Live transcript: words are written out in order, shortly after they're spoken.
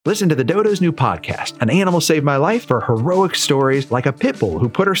Listen to the Dodo's new podcast, An Animal Saved My Life, for heroic stories like a pit bull who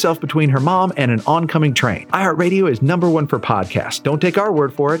put herself between her mom and an oncoming train. iHeartRadio is #1 for podcasts. Don't take our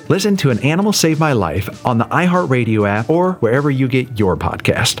word for it. Listen to An Animal Saved My Life on the iHeartRadio app or wherever you get your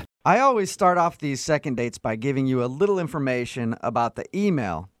podcast. I always start off these second dates by giving you a little information about the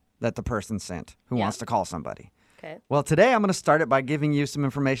email that the person sent who wants to call somebody. Okay. Well, today I'm going to start it by giving you some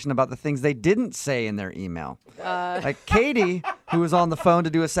information about the things they didn't say in their email. Like Katie, who is on the phone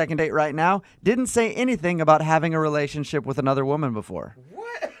to do a second date right now, didn't say anything about having a relationship with another woman before.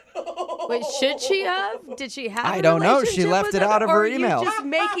 Wait, should she have? Did she have? I don't know. She left it out of her email. Or are you just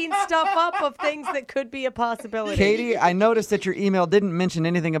making stuff up of things that could be a possibility? Katie, I noticed that your email didn't mention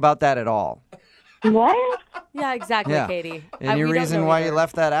anything about that at all. What? Yeah, exactly, Katie. Any reason why you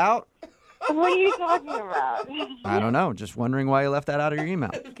left that out? What are you talking about? I don't know. Just wondering why you left that out of your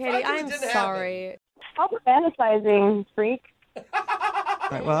email. Katie, I'm sorry. Stop fantasizing, freak.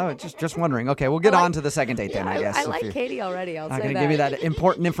 Right, well, I was just wondering. Okay, we'll get on to the second date then, I guess. I like Katie already. I'll say that. I'm going to give you that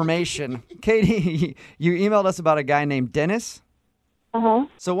important information. Katie, you emailed us about a guy named Dennis. Uh-huh.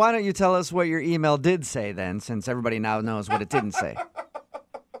 So why don't you tell us what your email did say then, since everybody now knows what it didn't say?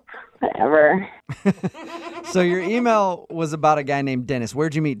 Whatever. So your email was about a guy named Dennis.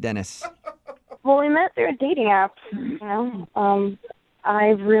 Where'd you meet Dennis? Well, we met through a dating app, I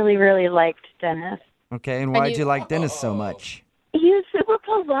really, really liked Dennis. Okay, and why'd you like Dennis so much? He was super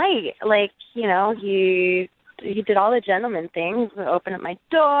polite. Like, he did all the gentleman things. Open up my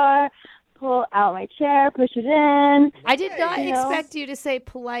door, pull out my chair, push it in. I did not expect you to say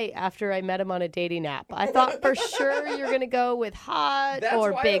polite after I met him on a dating app. I thought for sure you're going to go with hot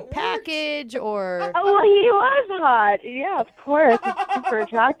or big package or... Oh, well, he was hot. Yeah, of course. I was super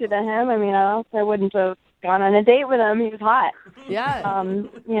attracted to him. I mean, else I wouldn't have gone on a date with him. He was hot. Yeah.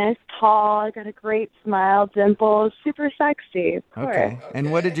 He's tall, got a great smile, dimples, super sexy. Of course. Okay,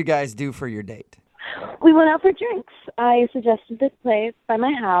 and what did you guys do for your date? We went out for drinks. I suggested this place by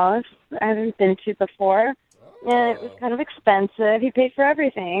my house I haven't been to before, and it was kind of expensive. He paid for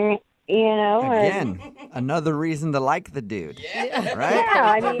everything, Again, another reason to like the dude. Yeah. Right? Yeah,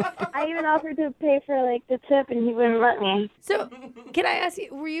 I mean, I even offered to pay for, the tip, and he wouldn't let me. So, can I ask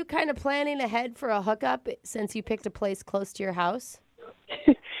you, were you kind of planning ahead for a hookup since you picked a place close to your house?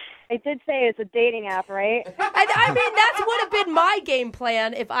 I did say it's a dating app, right? I mean, that would have been my game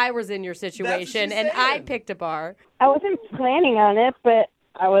plan if I was in your situation and I picked a bar. I wasn't planning on it, but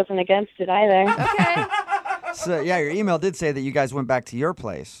I wasn't against it either. Okay. So, yeah, your email did say that you guys went back to your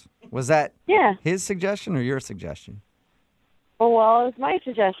place. Was that his suggestion or your suggestion? Well, it was my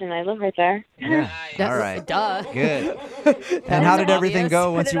suggestion. I live right there. Yeah. All right. Duh. Good. And how did everything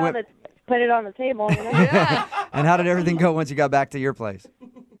go once you went? Put it on the table. Yeah. And how did everything go once you got back to your place?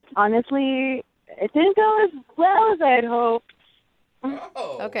 Honestly, it didn't go as well as I had hoped.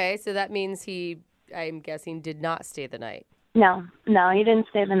 Okay, so that means he, I'm guessing, did not stay the night. No, he didn't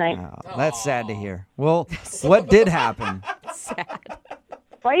stay the night. Oh, that's sad to hear. Well, what did happen? Sad.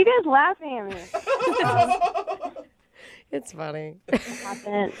 Why are you guys laughing at me? It's funny.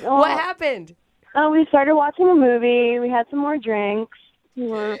 What happened? We started watching a movie. We had some more drinks. We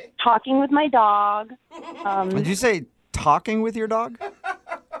were talking with my dog. Did you say talking with your dog?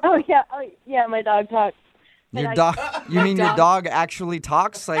 Oh, yeah, my dog talks. Your dog? You mean your dog actually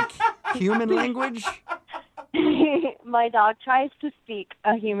talks like human language? My dog tries to speak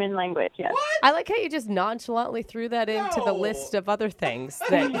a human language, yes. What? I like how you just nonchalantly threw that into the list of other things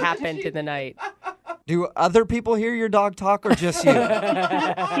that happened in the night. Do other people hear your dog talk or just you? Do you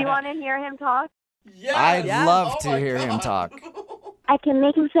want to hear him talk? Yes. I'd love to hear him talk. I can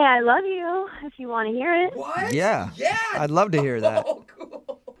make him say I love you if you want to hear it. What? Yeah. I'd love to hear that. Oh,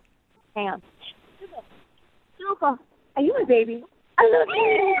 cool. Hang on. Super. Are you a baby? I love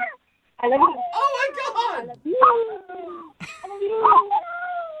you. I love you. Oh, my God. I love you. I love you.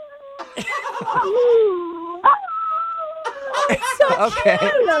 So okay. I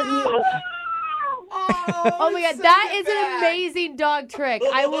love you. Oh my God, that is an amazing dog trick.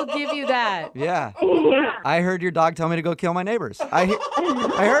 I will give you that. Yeah. I heard your dog tell me to go kill my neighbors. I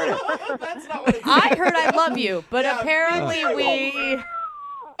heard it. That's not what it I heard I love you, but apparently we...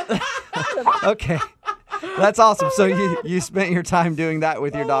 Okay. That's awesome. So you spent your time doing that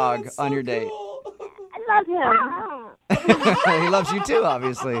with your dog on your date. I love him. He loves you too,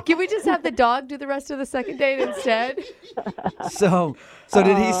 obviously. Can we just have the dog do the rest of the second date instead? So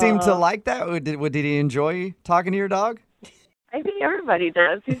did he seem to like that? Did he enjoy talking to your dog? I think everybody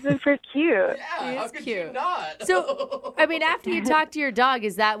does. He's super cute. Yeah, how He's could cute. you not? So, I mean, after you talked to your dog,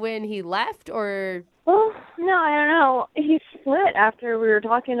 is that when he left or... Well, no, I don't know. He split after we were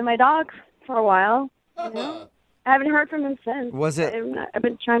talking to my dog for a while. You know? I haven't heard from him since. Was it? I've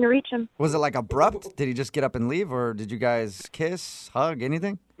been trying to reach him. Was it like abrupt? Did he just get up and leave, or did you guys kiss, hug,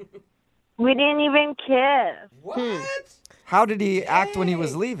 anything? We didn't even kiss. What? How did he act when he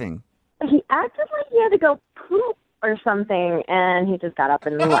was leaving? He acted like he had to go poop or something, and he just got up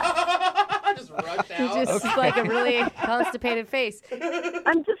and left. Just rushed out. Just like a really constipated face.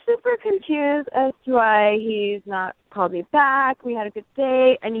 I'm just super confused as to why he's not called me back. We had a good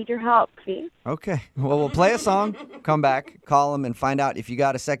date. I need your help, please. Okay. Well, we'll play a song, come back, call him, and find out if you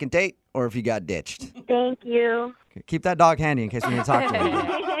got a second date or if you got ditched. Thank you. Okay, keep that dog handy in case we need to talk to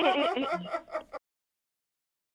him.